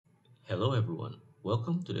Hello everyone,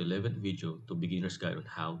 welcome to the 11th video to Beginner's Guide on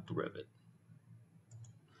How to Revit.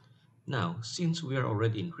 Now, since we are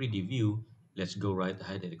already in 3D view, let's go right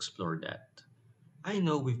ahead and explore that. I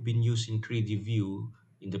know we've been using 3D view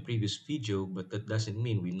in the previous video, but that doesn't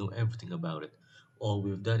mean we know everything about it. All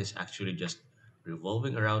we've done is actually just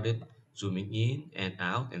revolving around it, zooming in and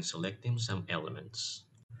out and selecting some elements.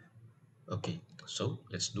 Okay, so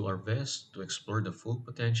let's do our best to explore the full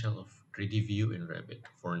potential of 3D view in Revit.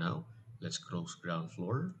 For now, let's close ground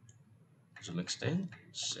floor. Zoom extend,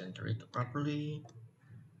 center it properly.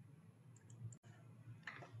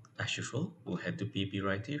 As usual, we'll head to PP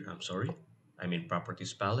right here. I'm sorry. I mean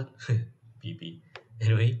properties palette, PP.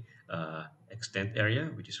 Anyway, extend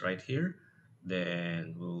area, which is right here.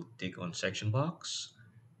 Then we'll take on section box.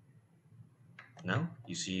 Now,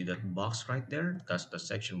 you see that box right there? That's the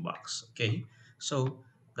section box. Okay, so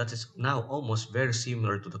that is now almost very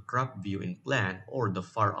similar to the crop view in plan or the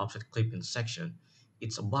far offset clip in section.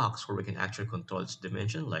 It's a box where we can actually control its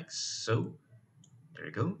dimension like so. There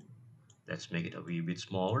you go. Let's make it a wee bit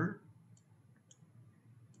smaller.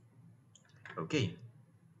 Okay.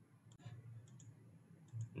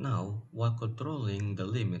 Now, while controlling the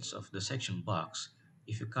limits of the section box,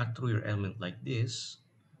 if you cut through your element like this,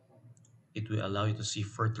 it will allow you to see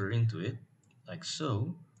further into it, like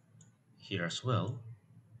so, here as well.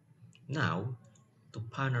 Now, to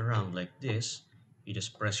pan around like this, you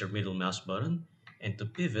just press your middle mouse button, and to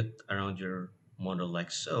pivot around your model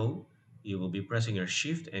like so, you will be pressing your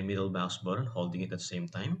shift and middle mouse button, holding it at the same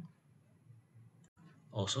time.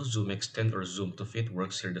 Also, zoom extend or zoom to fit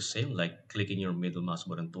works here the same, like clicking your middle mouse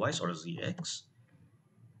button twice or ZX,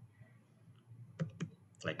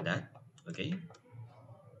 like that. Okay.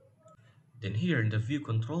 Then here in the view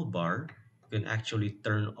control bar, you can actually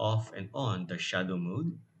turn off and on the shadow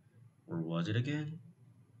mode. Where was it again?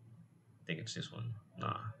 I think it's this one.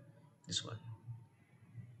 Nah, this one.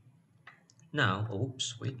 Now,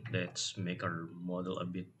 oops, wait, let's make our model a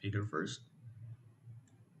bit bigger first.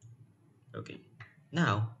 Okay.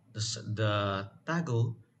 Now, the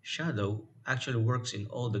toggle shadow actually works in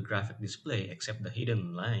all the graphic display except the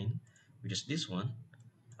hidden line, which is this one.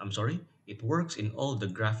 I'm sorry, it works in all the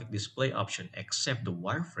graphic display option except the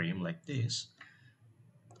wireframe like this.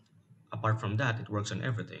 Apart from that, it works on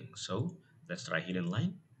everything. So let's try hidden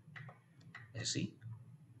line. Let's see.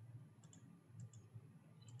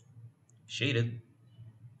 Shaded,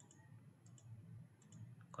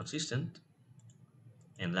 consistent,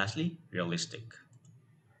 and lastly, realistic.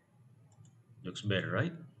 Looks better,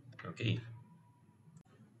 right? Okay.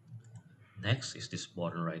 Next is this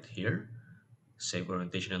button right here. Save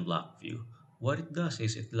orientation and lock view. What it does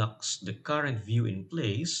is it locks the current view in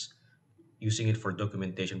place using it for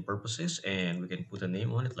documentation purposes, and we can put a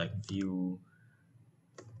name on it like view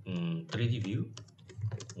 3D view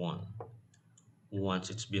 1. Once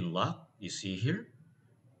it's been locked, you see here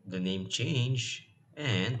the name change,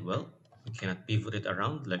 and well, we cannot pivot it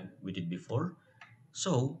around like we did before.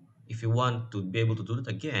 So if you want to be able to do it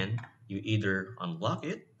again, you either unlock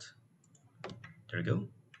it, there you go,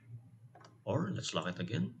 or let's lock it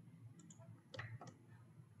again.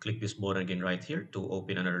 Click this button again right here to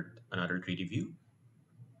open another 3D view,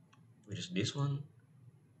 which is this one,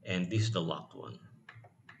 and this is the locked one.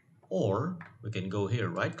 Or we can go here,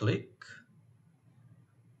 right click,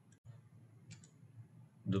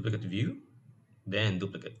 duplicate view, then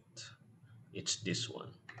duplicate. It's this one.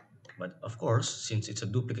 But of course, since it's a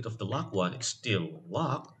duplicate of the lock one, it's still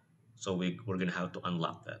locked, so we're gonna have to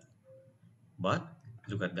unlock that. But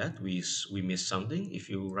look at that, we missed something. If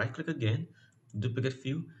you right click again, duplicate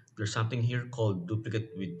view, there's something here called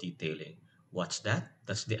duplicate with detailing. What's that?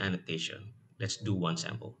 That's the annotation. Let's do one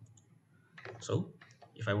sample. So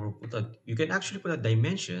if I were to put you can actually put a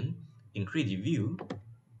dimension in 3D view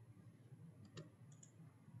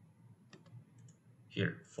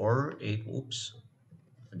here, 48, oops,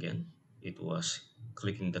 again, it was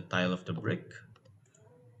clicking the tile of the brick,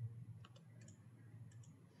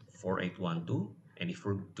 4812, and if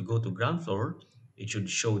we're to go to ground floor, it should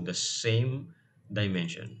show the same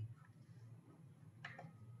dimension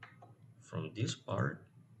from this part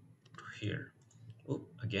to here. Oh,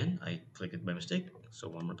 again, I clicked it by mistake, so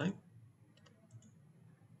one more time.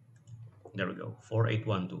 There we go,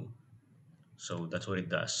 4812. So that's what it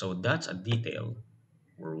does. So that's a detail.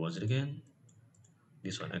 Where was it again?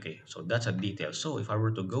 This one. Okay, so that's a detail. So if I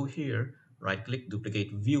were to go here, right click,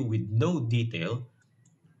 duplicate view with no detail,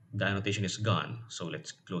 the annotation is gone. So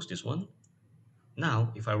let's close this one.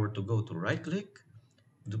 Now, if I were to go to right click,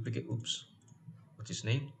 duplicate, oops, what's his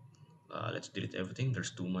name? Let's delete everything.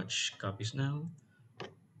 There's too much copies now.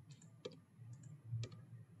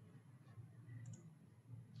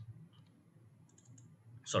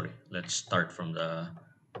 Sorry, let's start from the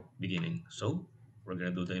beginning. So we're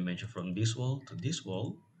gonna do the dimension from this wall to this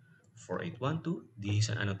wall. 4812. This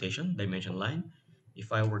is an annotation dimension line.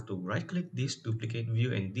 If I were to right click this, duplicate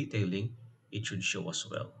view and detailing, it should show as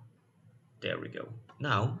well. There we go.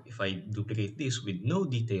 Now, if I duplicate this with no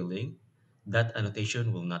detailing, that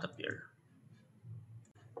annotation will not appear.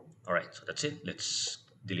 All right, so that's it. Let's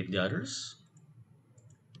delete the others.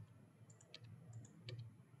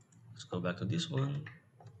 Let's go back to this one.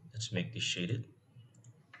 Let's make this shaded.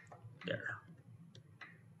 There.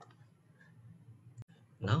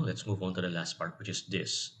 Now let's move on to the last part, which is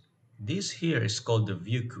this. This here is called the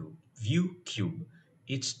view cube. View cube.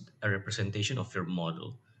 It's a representation of your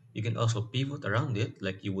model. You can also pivot around it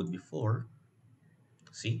like you would before.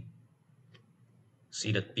 See?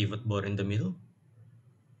 See that pivot bar in the middle?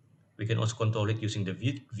 We can also control it using the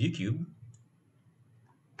view cube.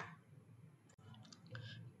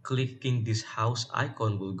 Clicking this house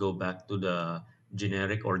icon will go back to the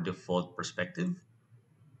generic or default perspective,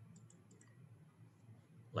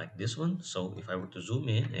 like this one. So if I were to zoom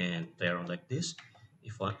in and play around like this,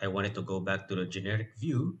 if I wanted to go back to the generic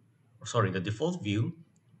view, or sorry, the default view,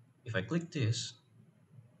 if I click this,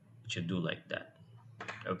 it should do like that.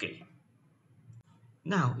 Okay.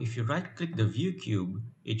 Now, if you right click the view cube,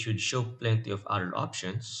 it should show plenty of other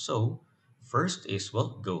options. So first is,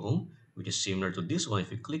 well, go home, which is similar to this one.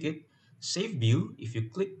 If you click it, save view, if you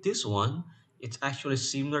click this one, it's actually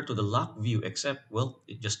similar to the lock view, except, well,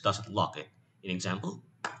 it just doesn't lock it. An example,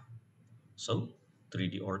 so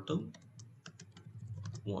 3D Ortho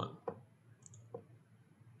 1.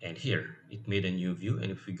 And here, it made a new view.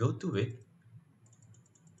 And if we go to it,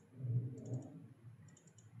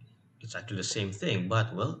 it's actually the same thing.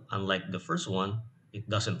 But, well, unlike the first one, it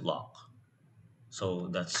doesn't lock. So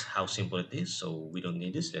that's how simple it is. So we don't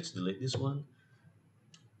need this. Let's delete this one.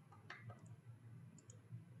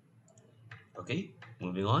 Okay,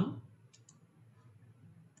 moving on.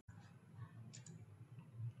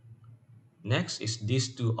 Next is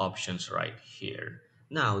these two options right here.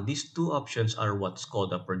 Now, these two options are what's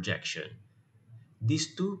called a projection.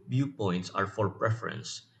 These two viewpoints are for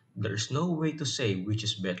preference. There's no way to say which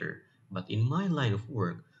is better, but in my line of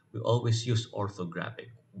work, we always use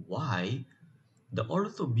orthographic. Why? The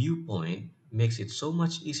ortho viewpoint makes it so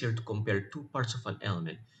much easier to compare two parts of an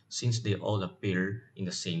element since they all appear in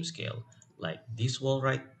the same scale. Like this wall,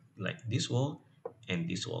 right? Like this wall and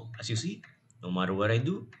this wall. As you see, no matter what I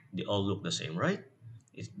do, they all look the same, right?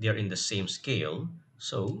 They're in the same scale.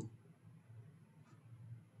 So,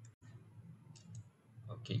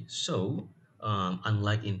 okay, so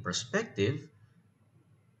unlike in perspective,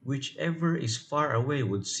 whichever is far away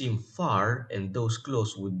would seem far, and those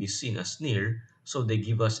close would be seen as near, so they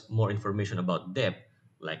give us more information about depth,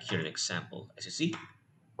 like here an example. As you see,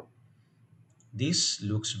 this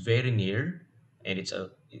looks very near, and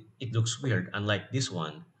it looks weird, unlike this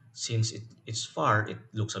one. Since it's far, it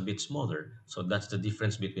looks a bit smaller. So that's the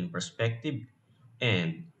difference between perspective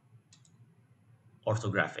and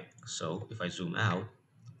orthographic. So if I zoom out,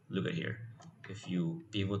 look at here. If you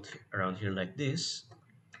pivot around here like this,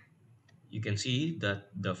 you can see that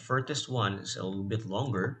the furthest one is a little bit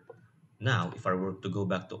longer. Now, if I were to go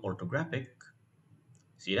back to orthographic,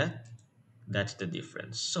 see that? That's the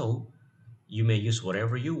difference. So, you may use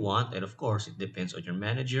whatever you want, and of course, it depends on your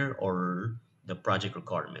manager or the project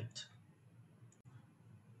requirement.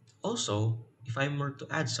 Also, if I were to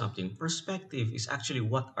add something, perspective is actually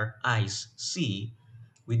what our eyes see.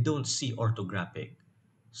 We don't see orthographic.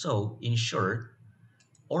 So, in short,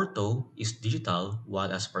 ortho is digital,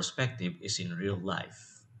 while as perspective is in real life.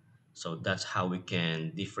 So that's how we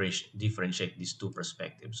can differentiate these two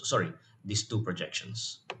perspectives. Sorry, these two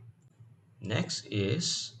projections. Next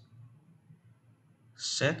is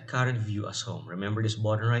set current view as home. Remember this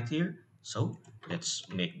button right here? So let's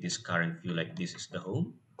make this current view like this is the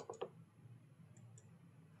home.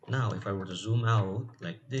 Now, if I were to zoom out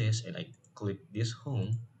like this and I click this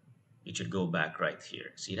home, it should go back right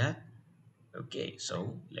here. See that? Okay,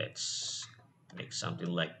 so let's make something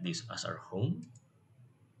like this as our home.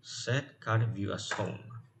 Set current view as home.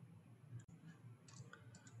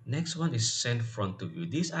 Next one is send front to view.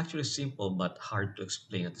 This is actually simple but hard to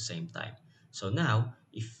explain at the same time. So now,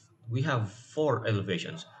 if we have four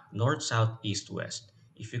elevations, north, south, east, west.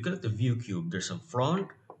 If you go to the view cube, there's a front,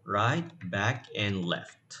 right, back, and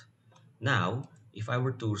left. Now, if I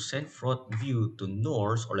were to send front view to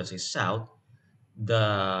north, or let's say south,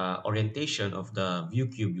 the orientation of the view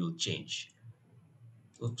cube will change.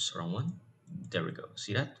 Oops, wrong one. There we go.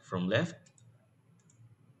 See that? From left,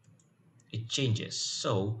 it changes.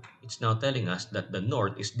 So it's now telling us that the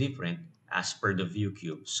north is different as per the view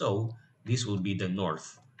cube. So this will be the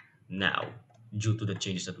north now due to the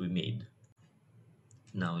changes that we made.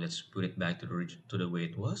 Now let's put it back to the way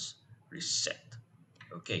it was. Reset.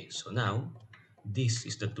 Okay, so now this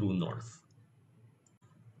is the true north.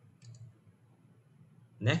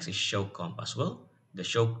 Next is show compass. Well, the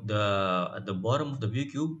show the at the bottom of the view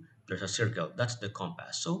cube, there's a circle. That's the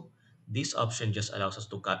compass. So this option just allows us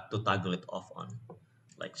to toggle it off on,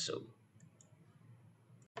 like so.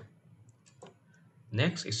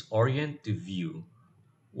 Next is orient to view.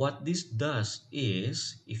 What this does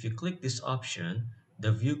is, if you click this option,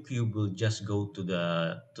 the view cube will just go to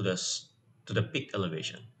the peak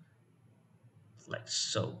elevation, like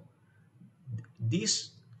so.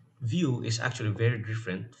 This view is actually very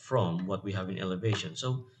different from what we have in elevation.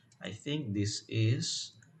 So I think this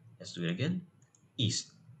is, let's do it again,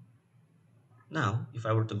 east. Now, if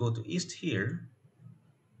I were to go to east here,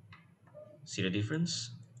 see the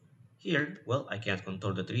difference? Here, well, I can't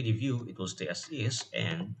control the 3D view. It will stay as is,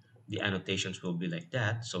 and the annotations will be like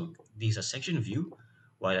that. So this is a section view,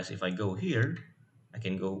 while as if I go here, I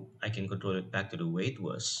can control it back to the way it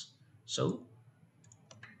was. So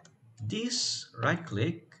this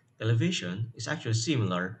right-click elevation is actually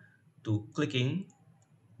similar to clicking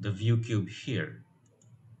the view cube here.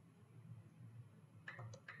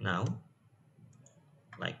 Now,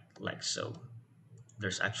 like so.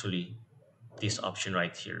 There's actually this option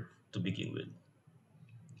right here to begin with.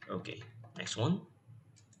 Okay, next one.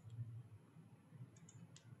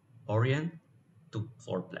 Orient to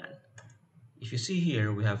floor plan. If you see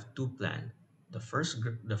here, we have two plan. The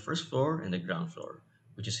first floor and the ground floor,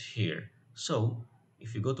 which is here. So,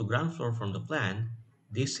 if you go to ground floor from the plan,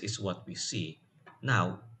 this is what we see.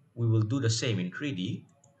 Now, we will do the same in 3D.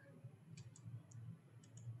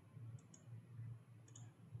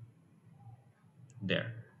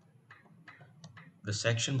 There. The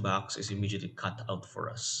section box is immediately cut out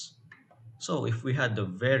for us. So if we had the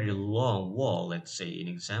very long wall, let's say in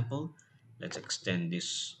example, let's extend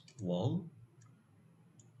this wall.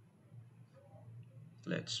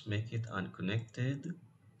 Let's make it unconnected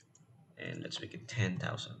and let's make it 10,000.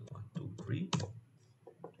 1, 2, 3.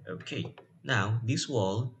 Okay, now this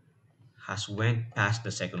wall has went past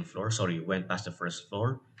the second floor, sorry, went past the first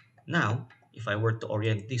floor. Now, if I were to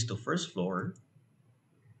orient this to first floor,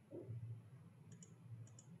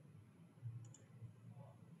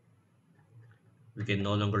 we can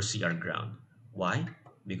no longer see our ground. Why?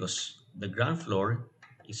 Because the ground floor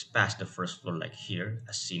is past the first floor like here,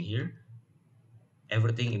 as seen here.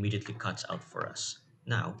 Everything immediately cuts out for us.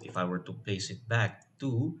 Now, if I were to place it back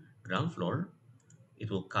to ground floor,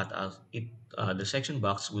 it will cut out it. The section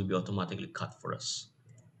box will be automatically cut for us.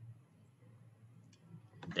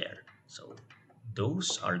 There. So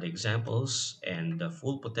those are the examples and the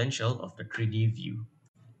full potential of the 3D view.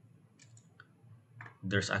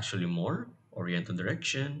 There's actually more, oriented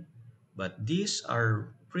direction, but these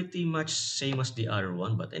are pretty much same as the other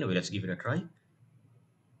one. But anyway, let's give it a try.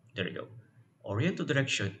 There you go. Oriented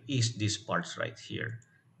direction is these parts right here.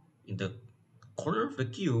 In the corner of the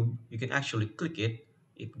cube, you can actually click it.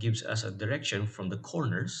 It gives us a direction from the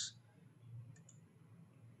corners.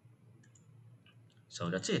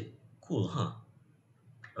 So that's it. Cool, huh?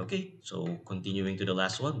 Okay, so continuing to the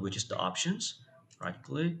last one, which is the options. Right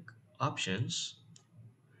click, options.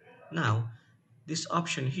 Now, this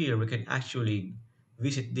option here, we can actually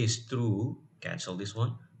visit this through, cancel this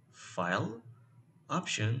one, file,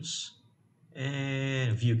 options,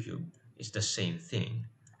 and view cube. It's the same thing.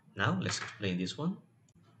 Now, let's explain this one.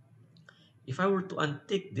 If I were to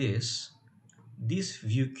untick this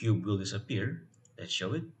view cube will disappear. Let's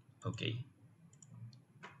show it. Okay,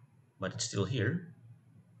 but it's still here.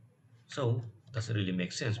 So, doesn't really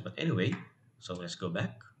make sense. But anyway, so let's go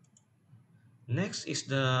back. Next is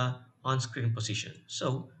the on-screen position.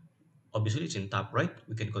 So, obviously it's in top right.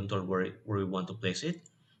 We can control where we want to place it.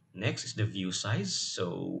 Next is the view size.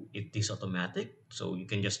 So, it is automatic. So, you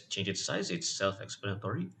can just change its size. It's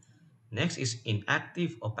self-explanatory. Next is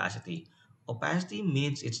inactive opacity. Opacity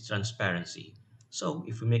means it's transparency. So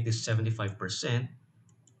if we make this 75%,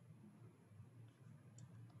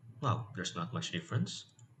 wow, there's not much difference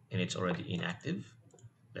and it's already inactive.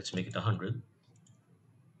 Let's make it 100.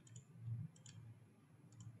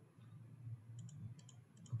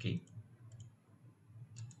 Okay.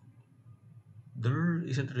 There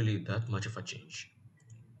isn't really that much of a change.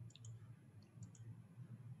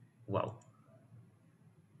 Wow,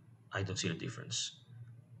 I don't see the difference.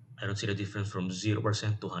 I don't see the difference from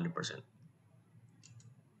 0% to 100%.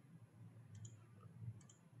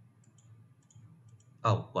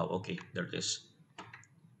 Oh, wow, okay, there it is.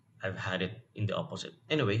 I've had it in the opposite.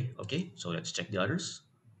 Anyway, okay, so let's check the others.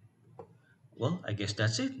 Well, I guess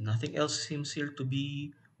that's it. Nothing else seems here to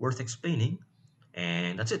be worth explaining.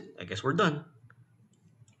 And that's it. I guess we're done.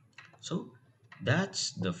 So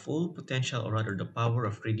that's the full potential, or rather the power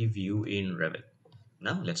of 3D view in Revit.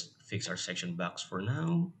 Now let's fix our section box for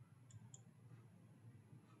now.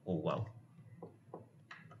 Oh wow.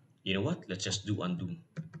 You know what? Let's just do undo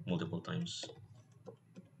multiple times.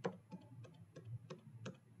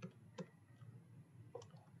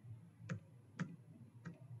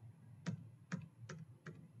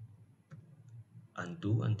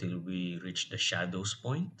 Undo until we reach the shadows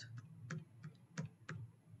point.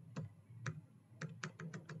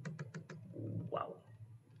 Wow.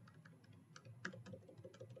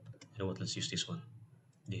 You know what? Let's use this one.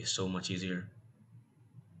 This is so much easier.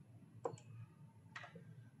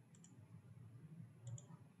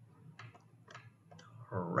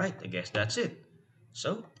 Alright, I guess that's it.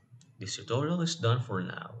 So, this tutorial is done for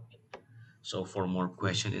now. So for more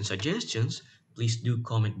questions and suggestions, please do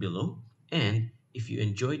comment below. And if you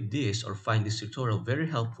enjoyed this or find this tutorial very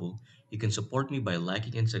helpful, you can support me by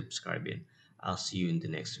liking and subscribing. I'll see you in the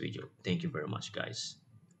next video. Thank you very much, guys.